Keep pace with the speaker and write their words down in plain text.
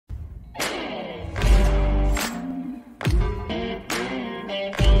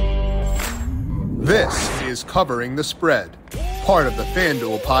This is Covering the Spread, part of the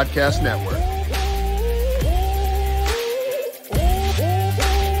FanDuel Podcast Network.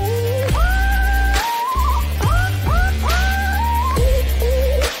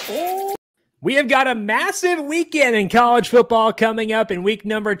 We have got a massive weekend in college football coming up in week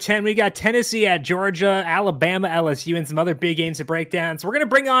number 10. We got Tennessee at Georgia, Alabama, LSU, and some other big games to break down. So we're going to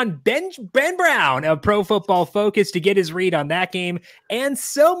bring on Ben Brown of Pro Football Focus to get his read on that game and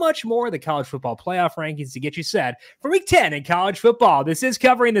so much more, the college football playoff rankings to get you set for week 10 in college football. This is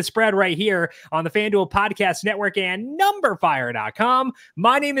Covering the Spread right here on the FanDuel Podcast Network and numberFire.com.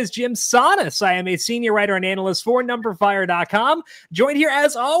 My name is Jim Sonis. I am a senior writer and analyst for numberFire.com, joined here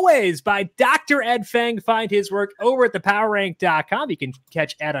as always by Dr. Ed Feng. Find his work over at thepowerrank.com. You can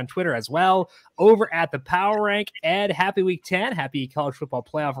catch Ed on Twitter as well over at the Power Rank. Ed, happy week 10. Happy college football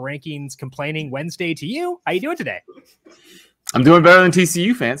playoff rankings complaining Wednesday to you. How you doing today? I'm doing better than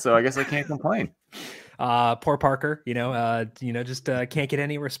TCU fans, so I guess I can't complain. Poor Parker, just can't get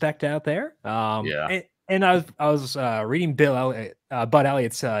any respect out there. Yeah. And I was reading Bud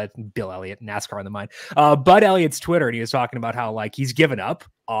Elliott's NASCAR in the mind. Bud Elliott's Twitter, and he was talking about how he's given up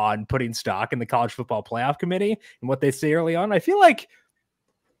on putting stock in the college football playoff committee and what they say early on. I feel like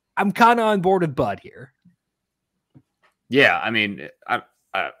I'm kind of on board with Bud here. Yeah, I mean, I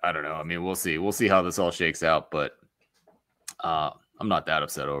don't know. I mean, we'll see. We'll see how this all shakes out, but I'm not that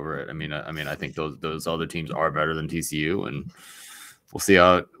upset over it. I mean, I think those other teams are better than TCU, and we'll see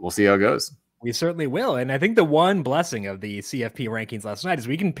how it goes. We certainly will. And I think the one blessing of the CFP rankings last night is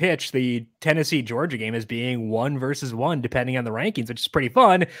we can pitch the Tennessee-Georgia game as being 1 versus 1, depending on the rankings, which is pretty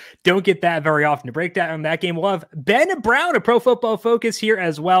fun. Don't get that very often. To break down that game, we'll have Ben Brown of Pro Football Focus here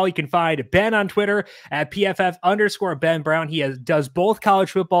as well. You can find Ben on Twitter at PFF_Ben Brown. He does both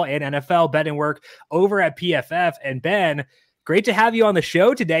college football and NFL betting work over at PFF. And Ben, great to have you on the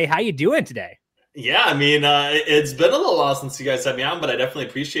show today. How you doing today? Yeah, I mean, it's been a little while since you guys had me on, but I definitely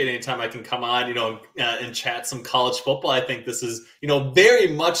appreciate any time I can come on, and chat some college football. I think this is, very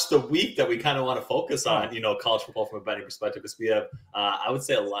much the week that we kind of want to focus on, college football from a betting perspective, because we have, I would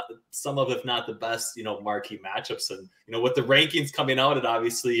say some of, if not the best, marquee matchups. And, with the rankings coming out, and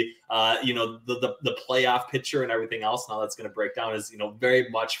obviously, the playoff picture and everything else, now that's going to break down is, very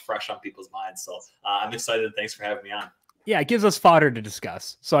much fresh on people's minds. So I'm excited. Thanks for having me on. Yeah, it gives us fodder to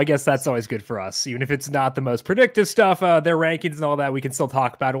discuss. So I guess that's always good for us. Even if it's not the most predictive stuff, their rankings and all that, we can still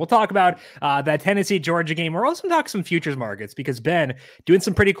talk about it. We'll talk about that Tennessee-Georgia game. We're also going to talk some futures markets because Ben doing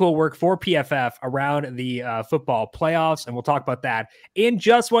some pretty cool work for PFF around the football playoffs, and we'll talk about that in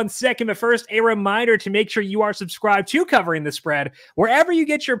just 1 second. But first, a reminder to make sure you are subscribed to Covering the Spread wherever you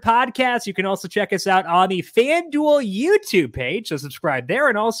get your podcasts. You can also check us out on the FanDuel YouTube page, so subscribe there,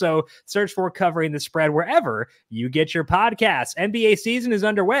 and also search for Covering the Spread wherever you get your podcast. NBA season is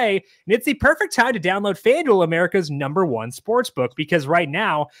underway, and it's the perfect time to download FanDuel, America's #1 sportsbook, because right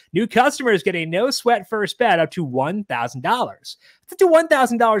now, new customers get a no-sweat first bet up to $1,000. That's up to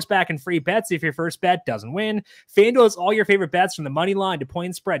 $1,000 back in free bets if your first bet doesn't win. FanDuel has all your favorite bets from the money line to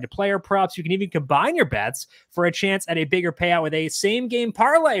point spread to player props. You can even combine your bets for a chance at a bigger payout with a same-game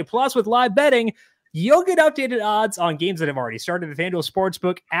parlay. Plus, with live betting, you'll get updated odds on games that have already started. The FanDuel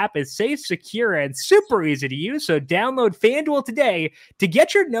Sportsbook app is safe, secure, and super easy to use. So download FanDuel today to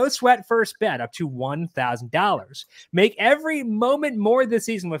get your no-sweat first bet up to $1,000. Make every moment more this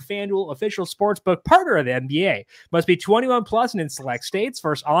season with FanDuel, official sportsbook partner of the NBA. Must be 21 plus and in select states.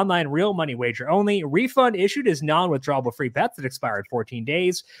 First online real money wager only. Refund issued as non-withdrawable free bets that expire in 14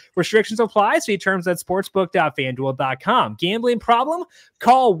 days. Restrictions apply. See terms at sportsbook.fanduel.com. Gambling problem?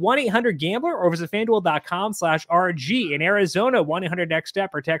 Call 1-800-GAMBLER or visit FanDuel.com/RG. In Arizona,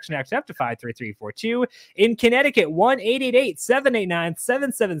 1-800-NEXT-STEP or text NEXT-STEP to 53342. In Connecticut,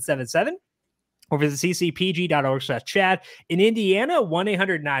 1-888-789-7777 or visit ccpg.org/chat. In Indiana,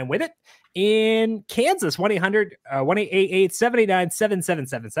 1-800-9-WITH-IT. In Kansas,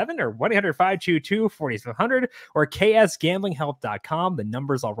 1-888-789-7777 or 1-800-522-4700 or ksgamblinghelp.com. The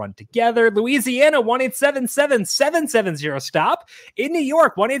numbers all run together. Louisiana, 1-877-770-STOP. In New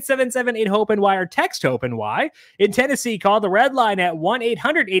York, 1-877-8-HOPE-NY or text HOPE-NY. In Tennessee, call the red line at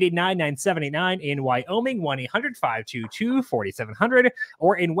 1-800-889-9789. In Wyoming, 1-800-522-4700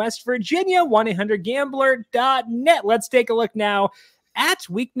 or in West Virginia, 1-800-GAMBLER.net. Let's take a look now at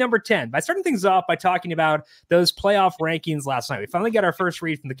week number 10 by starting things off by talking about those playoff rankings last night. We finally got our first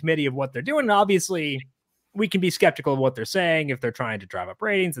read from the committee of what they're doing. And obviously we can be skeptical of what they're saying, if they're trying to drive up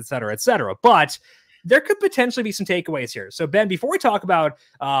ratings, et cetera, but there could potentially be some takeaways here. So Ben, before we talk about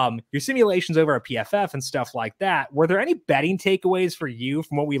your simulations over at PFF and stuff like that, were there any betting takeaways for you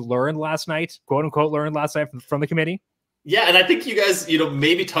from what we learned last night, quote unquote, learned last night from the committee? Yeah, and I think you guys,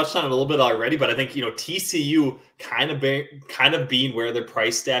 maybe touched on it a little bit already, but I think, TCU kind of being where they're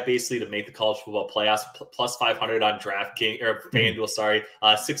priced at basically to make the college football playoffs, plus 500 on DraftKings or FanDuel,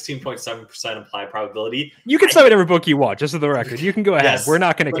 16.7% implied probability. You can say whatever book you want, just for the record. You can go ahead. Yes, we're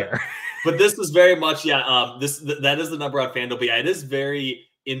not going to care. But this is very much, that is the number on FanDuel. But yeah, it is very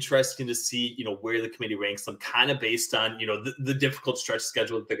interesting to see, where the committee ranks them, kind of based on, the difficult stretch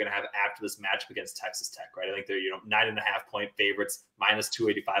schedule that they're going to have after this matchup against Texas Tech, right? I think they're, 9.5-point favorites, minus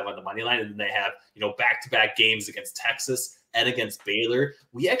 285 on the money line. And then they have, back-to-back games against Texas and against Baylor.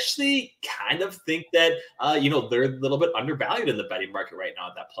 We actually kind of think that, they're a little bit undervalued in the betting market right now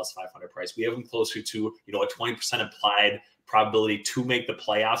at that plus 500 price. We have them closer to, a 20% implied probability to make the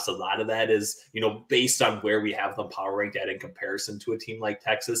playoffs. A lot of that is, based on where we have them power ranked at in comparison to a team like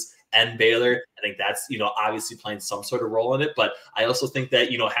Texas and Baylor. I think that's, obviously playing some sort of role in it. But I also think that,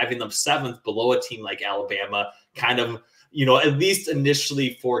 having them 7th below a team like Alabama kind of, at least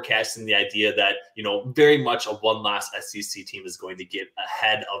initially forecasting the idea that, very much a one-loss SEC team is going to get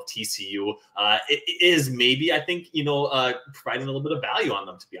ahead of TCU. It is maybe, I think, providing a little bit of value on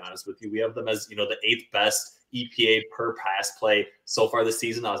them, to be honest with you. We have them as, the 8th best EPA per pass play so far this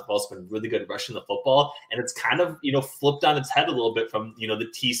season. They've also been really good rushing the football. And it's kind of, flipped on its head a little bit from, the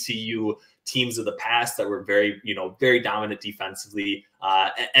TCU teams of the past that were very, very dominant defensively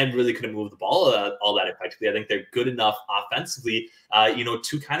and really couldn't move the ball all that effectively. I think they're good enough offensively,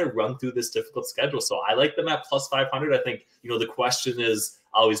 to kind of run through this difficult schedule. So I like them at plus 500. I think, the question is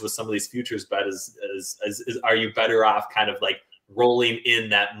always with some of these futures bet is are you better off kind of like rolling in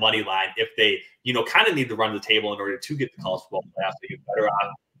that money line if they, kind of need to run the table in order to get the college football playoffs? So you're better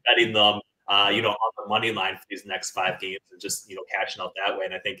off betting them, on the money line for these next 5 games and just, cashing out that way.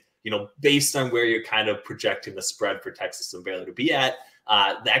 And I think, based on where you're kind of projecting the spread for Texas and Baylor to be at,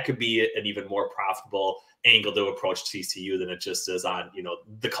 that could be an even more profitable angle to approach TCU than it just is on,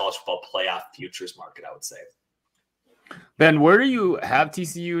 the college football playoff futures market, I would say. Ben, where do you have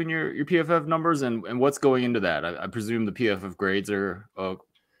TCU in your PFF numbers, and what's going into that? I presume the PFF grades are a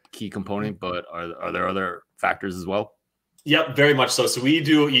key component, but are there other factors as well? Yep, very much so. So we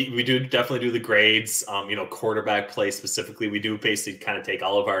do definitely do the grades, quarterback play specifically. We do basically kind of take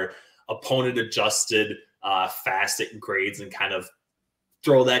all of our opponent adjusted facet grades and kind of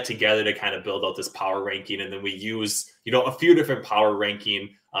throw that together to kind of build out this power ranking. And then we use, a few different power ranking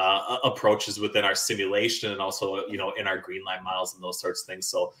approaches within our simulation and also, in our green line models and those sorts of things.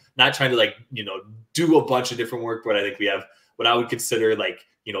 So not trying to do a bunch of different work, but I think we have what I would consider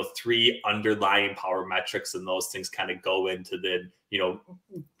 3 underlying power metrics, and those things kind of go into then,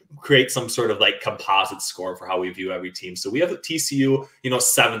 create some sort of composite score for how we view every team. So we have a TCU,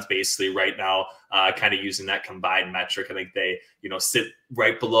 7th basically right now, kind of using that combined metric. I think they, sit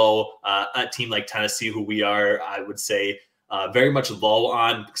right below a team like Tennessee, who we are, I would say, very much low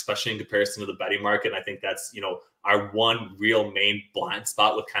on, especially in comparison to the betting market. And I think that's, our one real main blind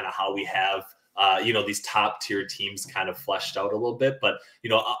spot with kind of how we have, these top tier teams kind of fleshed out a little bit. But,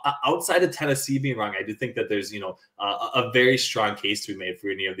 outside of Tennessee being wrong, I do think that there's, a very strong case to be made for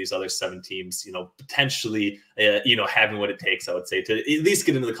any of these other 7 teams, potentially, having what it takes, I would say, to at least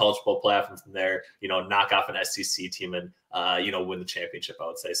get into the college football playoff and from there, knock off an SEC team and, win the championship, I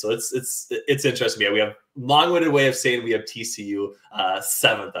would say. So it's interesting. Yeah, we have long-winded way of saying we have TCU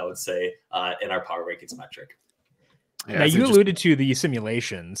 7th, I would say, in our power rankings metric. Yeah, now, you alluded to the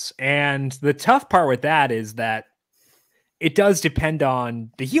simulations, and the tough part with that is that it does depend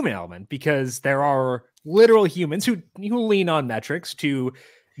on the human element, because there are literal humans who lean on metrics to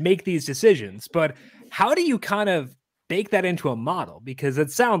make these decisions. But how do you kind of bake that into a model? Because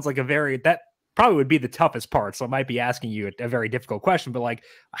it sounds like that probably would be the toughest part. So I might be asking you a very difficult question, but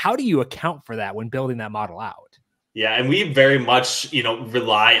how do you account for that when building that model out? Yeah, and we very much,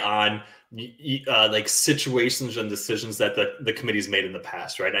 rely on situations and decisions that the committee's made in the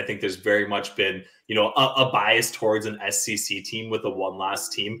past, right? And I think there's very much been, a bias towards an SEC team with a one-loss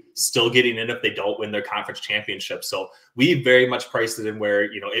team still getting in if they don't win their conference championship. So we very much priced it in where,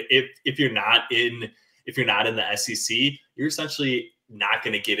 if you're not in the SEC, you're essentially not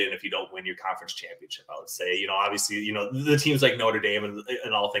going to get in if you don't win your conference championship, I would say. Obviously, the teams like Notre Dame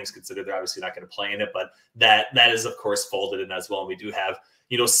and all things considered, they're obviously not going to play in it, but that is of course folded in as well. And we do have,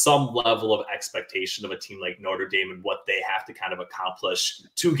 some level of expectation of a team like Notre Dame and what they have to kind of accomplish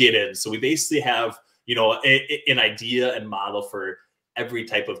to get in. So we basically have, an idea and model for every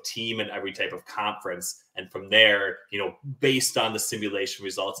type of team and every type of conference. And from there, based on the simulation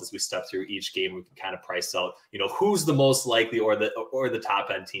results as we step through each game, we can kind of price out, who's the most likely or the top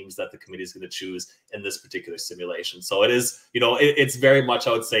end teams that the committee is going to choose in this particular simulation. So it is, it's very much,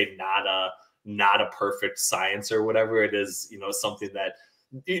 I would say, not a not a perfect science or whatever. It is, something that,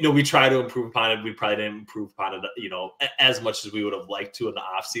 we try to improve upon it. We probably didn't improve upon it, as much as we would have liked to in the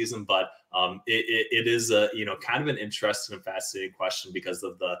off season, but it is a, kind of an interesting and fascinating question because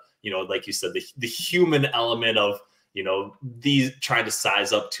of the, like you said, the human element of, these trying to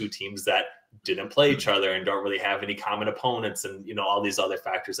size up two teams that didn't play each other and don't really have any common opponents and, all these other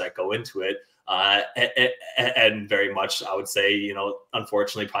factors that go into it. And very much, I would say,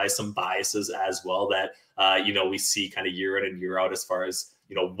 unfortunately, probably some biases as well that, we see kind of year in and year out as far as,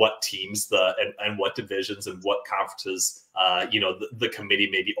 what teams and what divisions and what conferences, the committee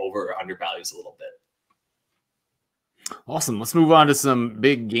maybe over or undervalues a little bit. Awesome. Let's move on to some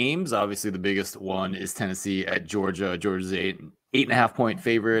big games. Obviously, the biggest one is Tennessee at Georgia. Georgia's 8.5 point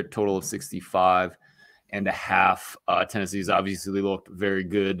favorite, total of 65.5. Tennessee's obviously looked very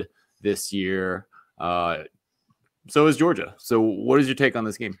good this year. So is Georgia. So what is your take on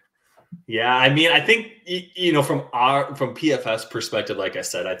this game? Yeah, I mean, I think, from PFF's perspective, like I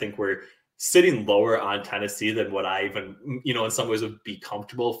said, I think we're sitting lower on Tennessee than what I even, in some ways would be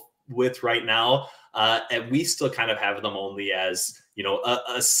comfortable with right now. And we still kind of have them only as,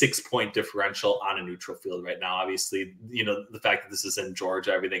 a 6-point differential on a neutral field right now. Obviously, the fact that this is in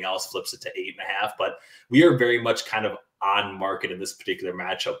Georgia, everything else flips it to 8.5, but we are very much kind of on market in this particular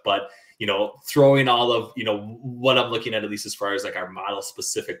matchup. But, throwing all of, what I'm looking at least as far as like our model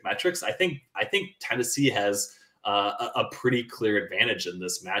specific metrics, I think Tennessee has a pretty clear advantage in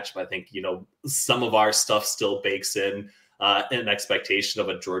this matchup. I think, some of our stuff still bakes in an expectation of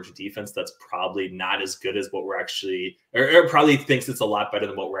a Georgia defense that's probably not as good as what we're actually, or probably thinks it's a lot better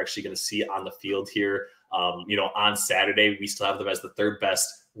than what we're actually going to see on the field here. On Saturday, we still have them as the third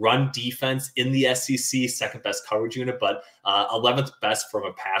best run defense in the SEC, second best coverage unit, but 11th best from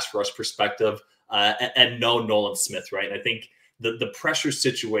a pass rush perspective, and no Nolan Smith, right? And I think the pressure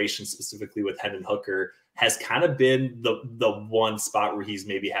situation specifically with Hendon Hooker has kind of been the one spot where he's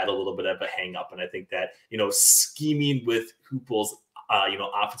maybe had a little bit of a hang up. And I think that, scheming with Hoople's,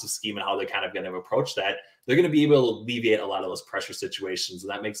 offensive scheme and how they're kind of going to approach that, they're going to be able to alleviate a lot of those pressure situations.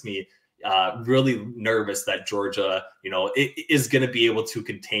 And that makes me really nervous that Georgia, is going to be able to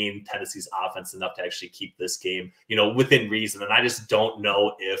contain Tennessee's offense enough to actually keep this game, within reason. And I just don't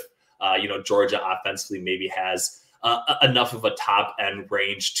know if, Georgia offensively maybe has enough of a top end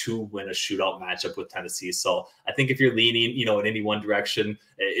range to win a shootout matchup with Tennessee. So I think if you're leaning, in any one direction,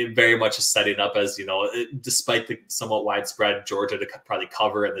 it very much is setting up as, despite the somewhat widespread Georgia to probably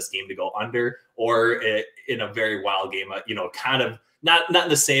cover in this game to go under, or in a very wild game, kind of not in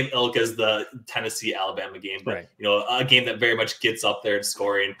the same ilk as the Tennessee-Alabama game, but, right, a game that very much gets up there in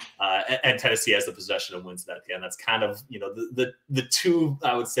scoring, and Tennessee has the possession and wins that at the end. That's kind of, the two,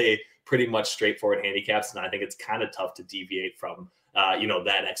 I would say, pretty much straightforward handicaps. And I think it's kind of tough to deviate from,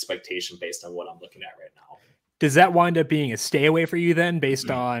 that expectation based on what I'm looking at right now. Does that wind up being a stay away for you then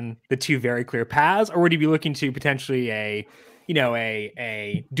based on the two very clear paths, or would you be looking to potentially a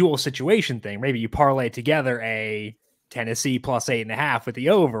dual situation thing? Maybe you parlay together a Tennessee plus 8.5 with the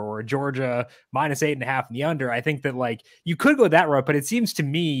over, or Georgia minus 8.5 in the under. I think that you could go that route, but it seems to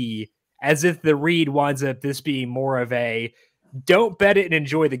me as if the read winds up this being more of a don't bet it and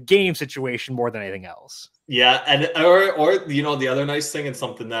enjoy the game situation more than anything else. Yeah. And, or the other nice thing, and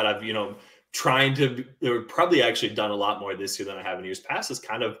something that I've, probably actually done a lot more this year than I have in years past, is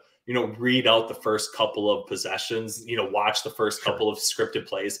kind of, read out the first couple of possessions, watch the first couple of scripted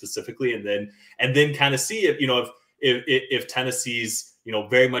plays specifically, and then kind of see if Tennessee's,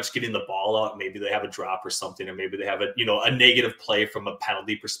 very much getting the ball out, maybe they have a drop or something, or maybe they have a negative play from a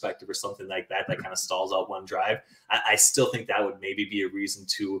penalty perspective or something like that kind of stalls out one drive. I still think that would maybe be a reason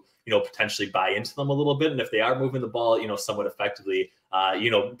to, potentially buy into them a little bit. And if they are moving the ball, somewhat effectively,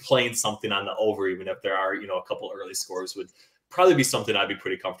 playing something on the over, even if there are, a couple early scores, would probably be something I'd be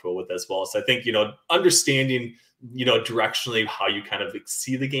pretty comfortable with as well. So I think, understanding, directionally how you kind of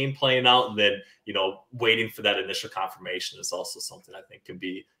see the game playing out, and then, waiting for that initial confirmation is also something I think can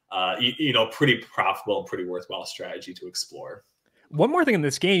be, pretty profitable and pretty worthwhile strategy to explore. One more thing in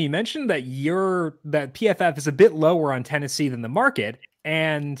this game, you mentioned that that PFF is a bit lower on Tennessee than the market,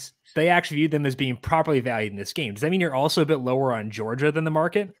 and they actually viewed them as being properly valued in this game. Does that mean you're also a bit lower on Georgia than the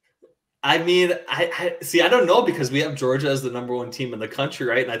market? I mean, I see. I don't know, because we have Georgia as the #1 team in the country,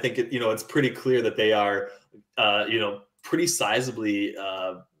 right? And I think it's pretty clear that they are, pretty sizably,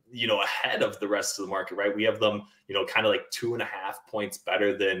 ahead of the rest of the market, right? We have them, kind of 2.5 points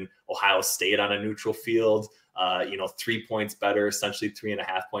better than Ohio State on a neutral field. 3 points better, essentially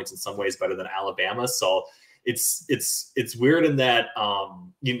 3.5 points in some ways better than Alabama. So it's weird in that,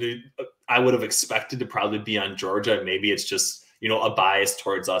 I would have expected to probably be on Georgia. Maybe it's just, a bias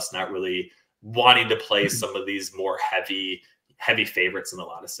towards us not really, wanting to play some of these more heavy favorites in a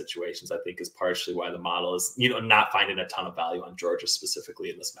lot of situations, I think is partially why the model is, not finding a ton of value on Georgia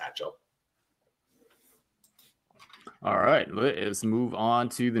specifically in this matchup. All right, let's move on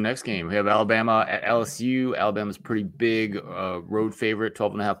to the next game. We have Alabama at LSU. Alabama's pretty big road favorite,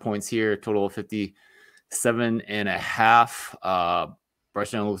 12.5 points here, total of 57.5.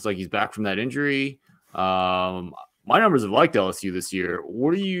 Bryce Young looks like he's back from that injury. My numbers have liked LSU this year.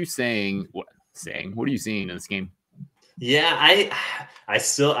 What are you saying? What are you seeing in this game? Yeah,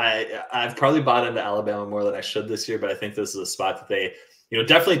 I've probably bought into Alabama more than I should this year, but I think this is a spot that they,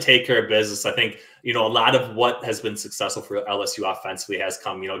 definitely take care of business. I think, a lot of what has been successful for LSU offensively has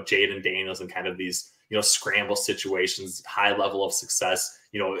come, Jaden Daniels and kind of these, scramble situations, high level of success,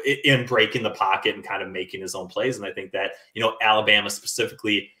 in breaking the pocket and kind of making his own plays. And I think that, Alabama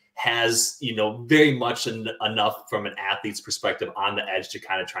specifically has, very much enough from an athlete's perspective on the edge to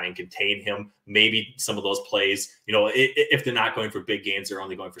kind of try and contain him. Maybe some of those plays, if they're not going for big gains, they're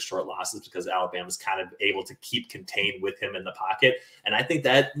only going for short losses because Alabama's kind of able to keep contained with him in the pocket. And I think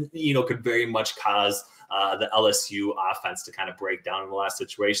that, could very much cause the LSU offense to kind of break down in the last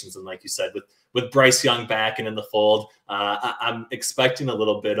situations. And like you said, with Bryce Young back and in the fold, I'm expecting a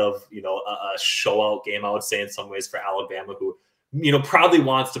little bit of, a show out game, I would say in some ways for Alabama, who, probably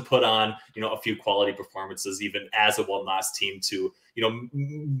wants to put on, a few quality performances, even as a one-loss team to,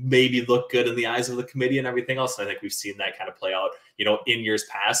 maybe look good in the eyes of the committee and everything else. And I think we've seen that kind of play out, in years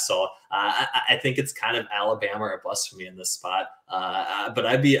past. So I think it's kind of Alabama or bust for me in this spot. But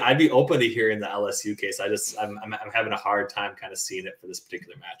I'd be open to hearing the LSU case. I'm having a hard time kind of seeing it for this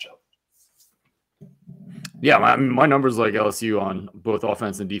particular matchup. Yeah, my numbers like LSU on both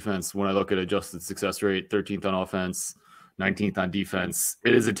offense and defense. When I look at adjusted success rate, 13th on offense, 19th on defense.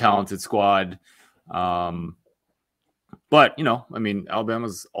 It is a talented squad. But,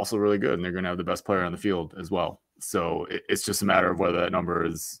 Alabama's also really good, and they're going to have the best player on the field as well. So it's just a matter of whether that number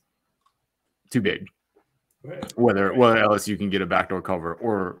is too big, whether LSU can get a backdoor cover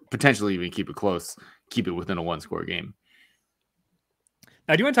or potentially even keep it close, keep it within a one-score game.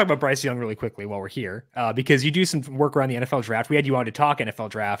 I do want to talk about Bryce Young really quickly while we're here, because you do some work around the NFL draft. We had you on to talk NFL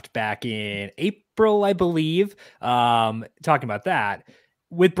draft back in April, I believe, talking about that.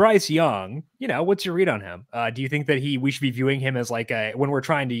 With Bryce Young, what's your read on him? Do you think that we should be viewing him as like when we're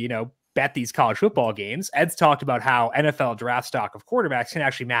trying to, bet these college football games? Ed's talked about how NFL draft stock of quarterbacks can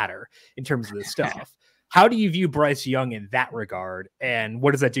actually matter in terms of this stuff. How do you view Bryce Young in that regard? And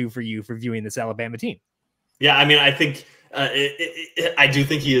what does that do for you for viewing this Alabama team? Yeah, I think I do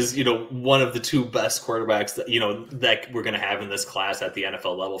think he is, one of the two best quarterbacks that, that we're going to have in this class at the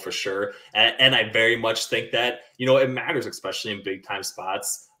NFL level for sure. And I very much think that, it matters, especially in big time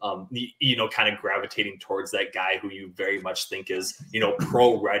spots, kind of gravitating towards that guy who you very much think is,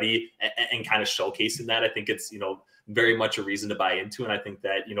 pro ready and kind of showcasing that. I think it's, very much a reason to buy into. And I think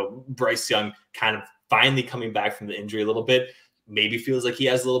that, Bryce Young kind of finally coming back from the injury a little bit, maybe feels like he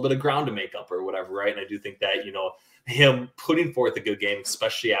has a little bit of ground to make up or whatever, right? And I do think that, him putting forth a good game,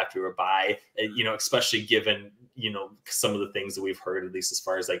 especially after a bye, especially given, some of the things that we've heard, at least as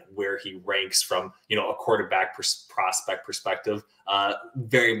far as like where he ranks from, a quarterback prospect perspective,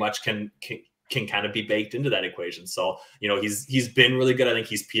 very much can kind of be baked into that equation. So, he's been really good. I think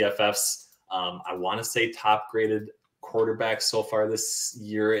he's PFF's, I want to say top graded quarterback so far this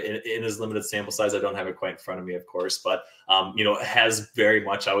year in his limited sample size. I don't have it quite in front of me, of course, but, has very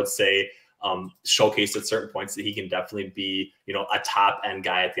much, I would say, showcased at certain points that he can definitely be, a top end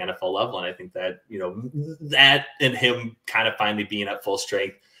guy at the NFL level. And I think that, that and him kind of finally being at full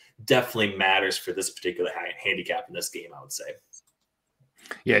strength definitely matters for this particular handicap in this game, I would say.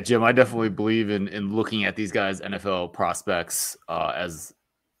 Yeah, Jim, I definitely believe in looking at these guys' NFL prospects as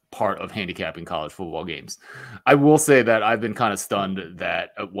part of handicapping college football games. I will say that I've been kind of stunned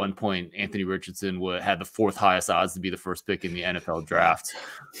that at one point Anthony Richardson had the fourth highest odds to be the first pick in the NFL draft.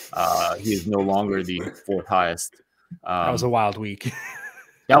 He is no longer the fourth highest. That was a wild week.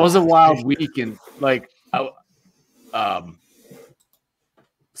 That was a wild week, and so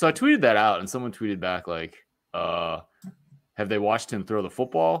I tweeted that out, and someone tweeted back have they watched him throw the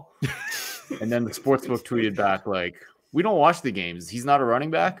football? And then the sportsbook tweeted back we don't watch the games. He's not a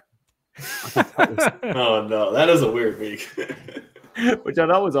running back. Oh no, that is a weird week. Which I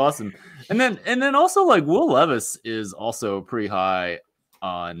thought was awesome. And then also Will Levis is also pretty high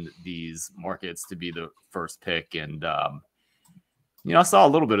on these markets to be the first pick. And I saw a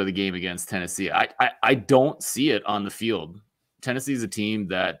little bit of the game against Tennessee. I don't see it on the field. Tennessee's a team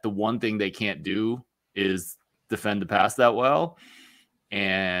that the one thing they can't do is defend the pass that well.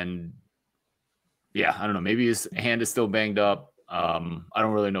 And yeah, I don't know. Maybe his hand is still banged up. I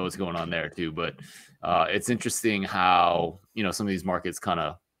don't really know what's going on there too, but it's interesting how, some of these markets kind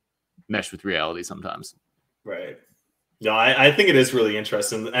of mesh with reality sometimes. Right. No, I think it is really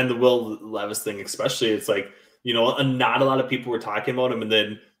interesting. And the Will Levis thing, especially, it's like, not a lot of people were talking about him. And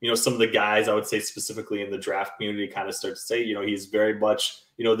then, some of the guys, I would say specifically in the draft community, kind of start to say, he's very much,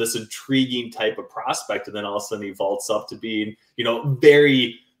 this intriguing type of prospect. And then all of a sudden he vaults up to being,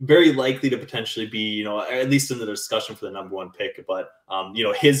 very, very likely to potentially be, at least in the discussion for the number one pick. But,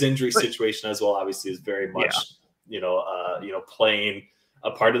 his injury situation as well, obviously, is very much, playing a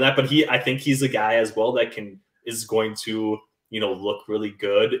part of that. But I think he's a guy as well that is going to, look really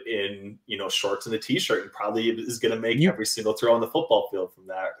good in, shorts and a t-shirt, and probably is going to make every single throw on the football field from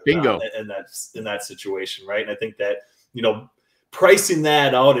that. Bingo. In that situation. Right. And I think that, pricing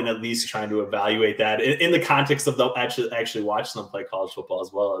that out and at least trying to evaluate that in the context of actually watching them play college football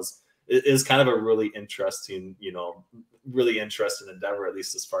as well is kind of a really interesting endeavor, at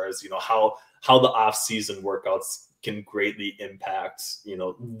least as far as, how the off-season workouts can greatly impact,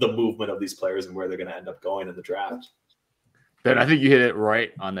 the movement of these players and where they're going to end up going in the draft. Ben, I think you hit it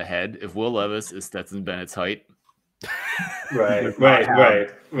right on the head. If Will Levis is Stetson Bennett's height, right.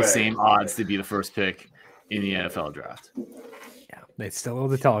 The same odds to be the first pick in the NFL draft. Yeah, they still are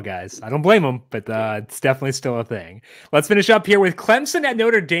the tall guys. I don't blame them, but it's definitely still a thing. Let's finish up here with Clemson at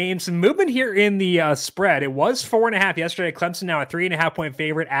Notre Dame. Some movement here in the spread. It was 4.5 yesterday. Clemson now a 3.5 point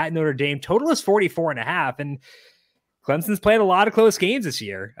favorite at Notre Dame. Total is 44.5, and Clemson's played a lot of close games this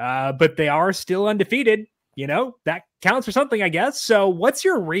year, but they are still undefeated. That counts for something, I guess. So what's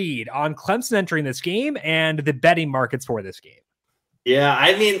your read on Clemson entering this game and the betting markets for this game? Yeah,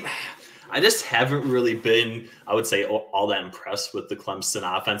 I mean, I just haven't really been, I would say, all that impressed with the Clemson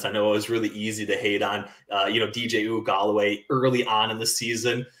offense. I know it was really easy to hate on, DJ Uiagalelei early on in the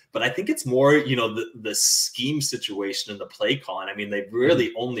season, but I think it's more, the scheme situation and the play calling. I mean, they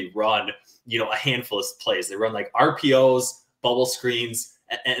really only run, a handful of plays. They run like RPOs, bubble screens,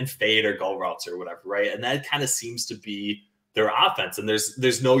 and fade or go routes or whatever, right? And that kind of seems to be their offense. And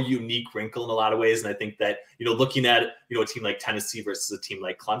there's no unique wrinkle in a lot of ways. And I think that, looking at, a team like Tennessee versus a team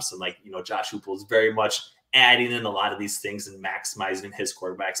like Clemson, like, Josh Heupel is very much adding in a lot of these things and maximizing his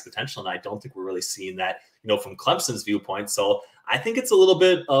quarterback's potential. And I don't think we're really seeing that, from Clemson's viewpoint. So I think it's a little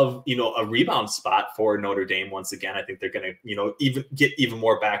bit of, a rebound spot for Notre Dame. Once again, I think they're going to, even get even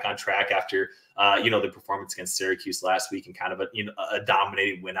more back on track after, the performance against Syracuse last week and kind of a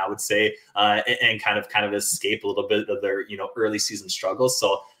dominating win, I would say, and kind of escape a little bit of their, early season struggles.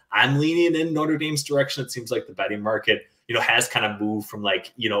 So I'm leaning in Notre Dame's direction. It seems like the betting market, has kind of moved from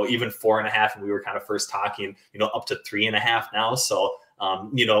like, even 4.5, and we were kind of first talking, up to 3.5 now. So,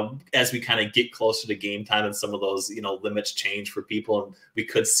 as we kind of get closer to game time and some of those, limits change for people, and we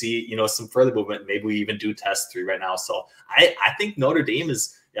could see, some further movement. Maybe we even do test 3 right now. So I think Notre Dame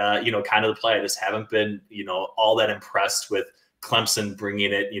is, kind of the play. I just haven't been, all that impressed with Clemson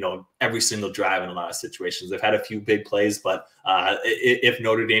bringing it, every single drive in a lot of situations. They've had a few big plays, but if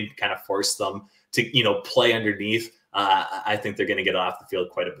Notre Dame kind of forced them to, play underneath, I think they're going to get off the field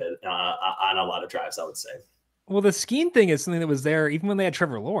quite a bit on a lot of drives, I would say. Well, the scheme thing is something that was there even when they had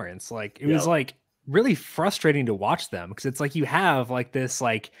Trevor Lawrence. Like, it was like really frustrating to watch them, because it's like you have like this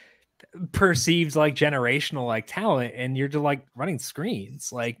like perceived like generational like talent, and you're just like running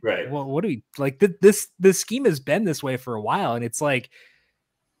screens. Like, right. Well, what do we like? This scheme has been this way for a while, and it's like,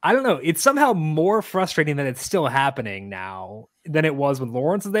 I don't know. It's somehow more frustrating that it's still happening now than it was when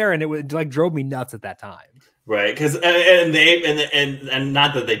Lawrence was there, and it would like drove me nuts at that time. Right, because and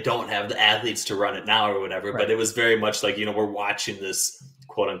not that they don't have the athletes to run it now or whatever, but it was very much like, we're watching this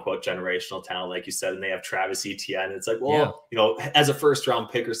quote unquote generational talent, like you said, and they have Travis Etienne. It's like, well, as a first round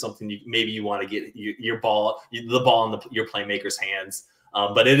pick or something, maybe you want to get the ball in your playmaker's hands.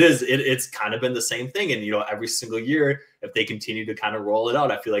 But it's kind of been the same thing. And, every single year, if they continue to kind of roll it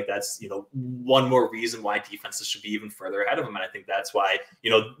out, I feel like that's, one more reason why defenses should be even further ahead of them. And I think that's why,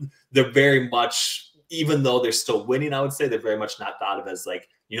 they're very much, even though they're still winning, I would say they're very much not thought of as like,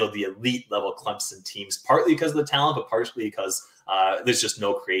 the elite level Clemson teams, partly because of the talent, but partially because there's just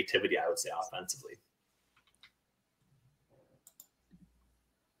no creativity, I would say, offensively.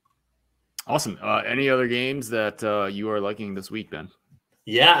 Awesome. Any other games that you are liking this week, Ben?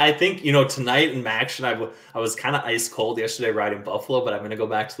 Yeah, I think, tonight in action, I was kind of ice cold yesterday riding Buffalo, but I'm going to go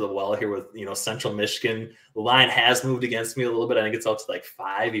back to the well here with, Central Michigan. The line has moved against me a little bit. I think it's up to like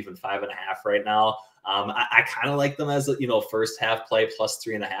 5, even 5.5 right now. I kind of like them as first half play plus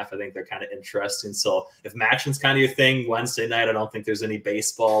 3.5. I think they're kind of interesting. So if action's kind of your thing, Wednesday night, I don't think there's any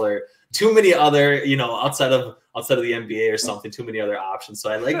baseball or too many other, outside of the NBA or something, too many other options. So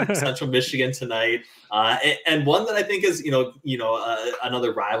I like Central Michigan tonight. And one that I think is,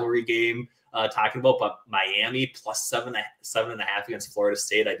 another rivalry game talking about, but Miami plus 7.5 against Florida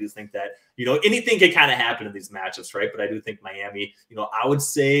State. I do think that, anything can kind of happen in these matchups, right? But I do think Miami, I would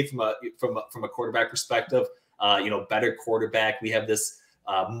say from a quarterback perspective, better quarterback. We have this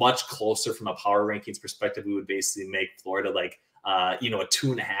much closer from a power rankings perspective. We would basically make Florida like, a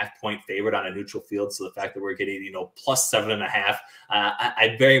 2.5-point favorite on a neutral field. So the fact that we're getting, plus 7.5,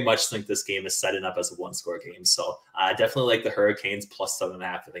 I very much think this game is setting up as a 1-score game. So I definitely like the Hurricanes plus 7.5.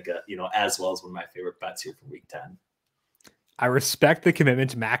 I think, as well as one of my favorite bets here for week 10. I respect the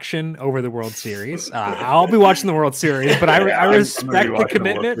commitment to Maction over the World Series. I'll be watching the World Series, but I respect the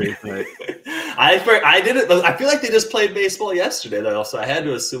commitment. I did it. I feel like they just played baseball yesterday, though, so I had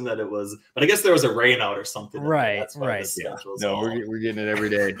to assume that it was. But I guess there was a rain out or something. Right. Yeah. No, we're getting it every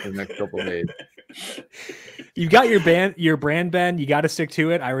day for the next couple of days. You've got your brand, Ben. You got to stick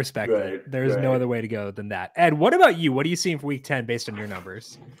to it. I respect it. There's no other way to go than that. Ed, what about you? What are you seeing for week 10 based on your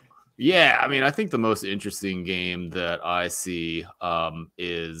numbers? Yeah, I mean, I think the most interesting game that I see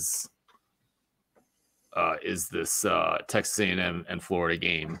is this Texas A&M and Florida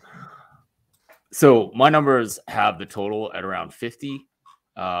game. So my numbers have the total at around 50.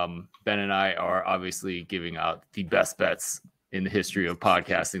 Ben and I are obviously giving out the best bets in the history of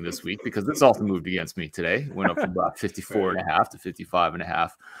podcasting this week because this also moved against me today. Went up from about 54.5 to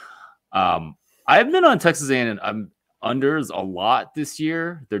 55.5. I've been on Texas A&M unders a lot this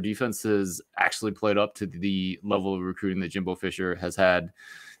year. Their defense has actually played up to the level of recruiting that Jimbo Fisher has had.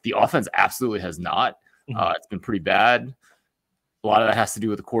 The offense absolutely has not. It's been pretty bad. A lot of that has to do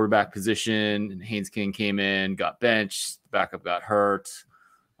with the quarterback position. Haynes King came in, got benched. The backup got hurt.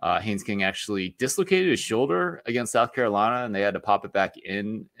 Haynes King actually dislocated his shoulder against South Carolina, and they had to pop it back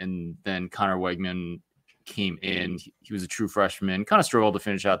in. And then Connor Wegman came in. He was a true freshman, kind of struggled to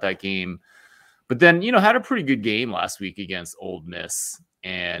finish out that game. But then, had a pretty good game last week against Ole Miss.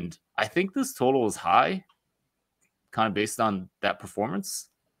 And I think this total is high, kind of based on that performance.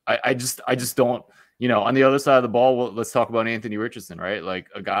 I just don't, on the other side of the ball, well, let's talk about Anthony Richardson, right? Like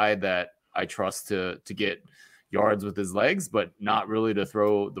a guy that I trust to get yards with his legs, but not really to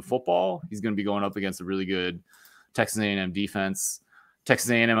throw the football. He's going to be going up against a really good Texas A&M defense. Texas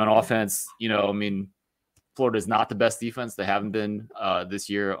A&M on offense, Florida is not the best defense. They haven't been this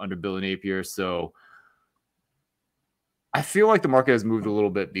year under Billy Napier. So I feel like the market has moved a little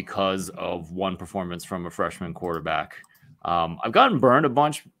bit because of one performance from a freshman quarterback. I've gotten burned a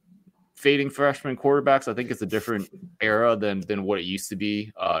bunch fading freshman quarterbacks. I think it's a different era than what it used to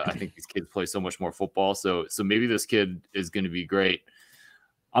be. I think these kids play so much more football. So maybe this kid is going to be great.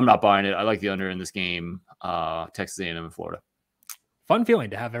 I'm not buying it. I like the under in this game. Texas A&M and Florida. Fun feeling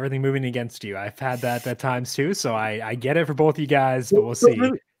to have everything moving against you. I've had that at times too, so I get it for both you guys, but we'll see.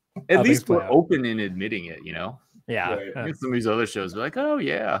 At least we're open in admitting it, Yeah. Some of these other shows are like, oh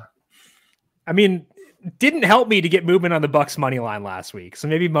yeah. I mean, didn't help me to get movement on the Bucks money line last week, so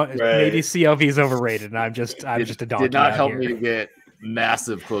maybe CLV is overrated, and I'm just a donkey. Did not help me to get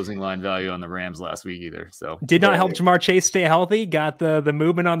massive closing line value on the Rams last week either. So did not help Jamar Chase stay healthy. Got the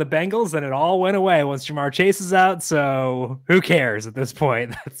movement on the Bengals, and it all went away once Jamar Chase is out. So who cares at this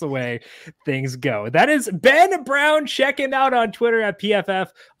point? That's the way things go. That is Ben Brown checking out on Twitter at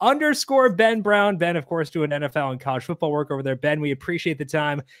PFF_Ben Brown. Ben, of course, doing NFL and college football work over there. Ben, we appreciate the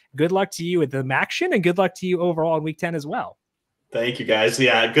time. Good luck to you with the action, and good luck to you overall in week 10 as well. Thank you, guys.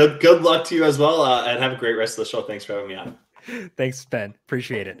 Yeah, good luck to you as well, and have a great rest of the show. Thanks for having me on. Thanks, Ben.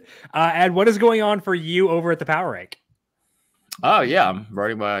 Appreciate it. Ed, what is going on for you over at the Power Rank? Oh, yeah. I'm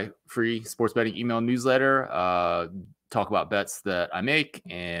writing my free sports betting email newsletter. Talk about bets that I make,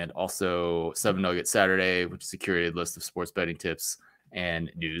 and also 7 Nugget Saturday, which is a curated list of sports betting tips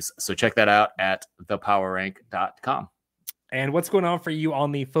and news. So check that out at thepowerrank.com. And what's going on for you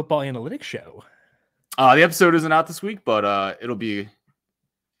on the Football Analytics Show? The episode isn't out this week, but it'll be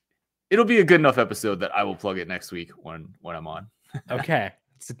a good enough episode that I will plug it next week when I'm on. Okay.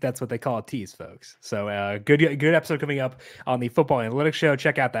 That's what they call a tease, folks. So good episode coming up on the Football Analytics Show.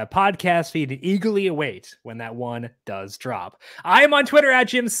 Check out that podcast feed and eagerly await when that one does drop. I am on Twitter at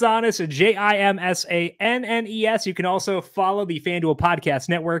Jim Sannes, JIMSANNES. You can also follow the FanDuel Podcast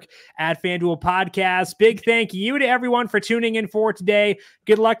Network at FanDuel Podcast. Big thank you to everyone for tuning in for today.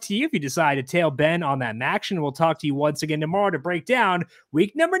 Good luck to you if you decide to tail Ben on that action. We'll talk to you once again tomorrow to break down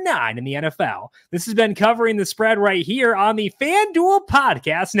week number 9 in the NFL. This has been Covering the Spread right here on the FanDuel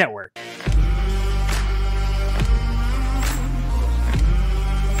Podcast Network.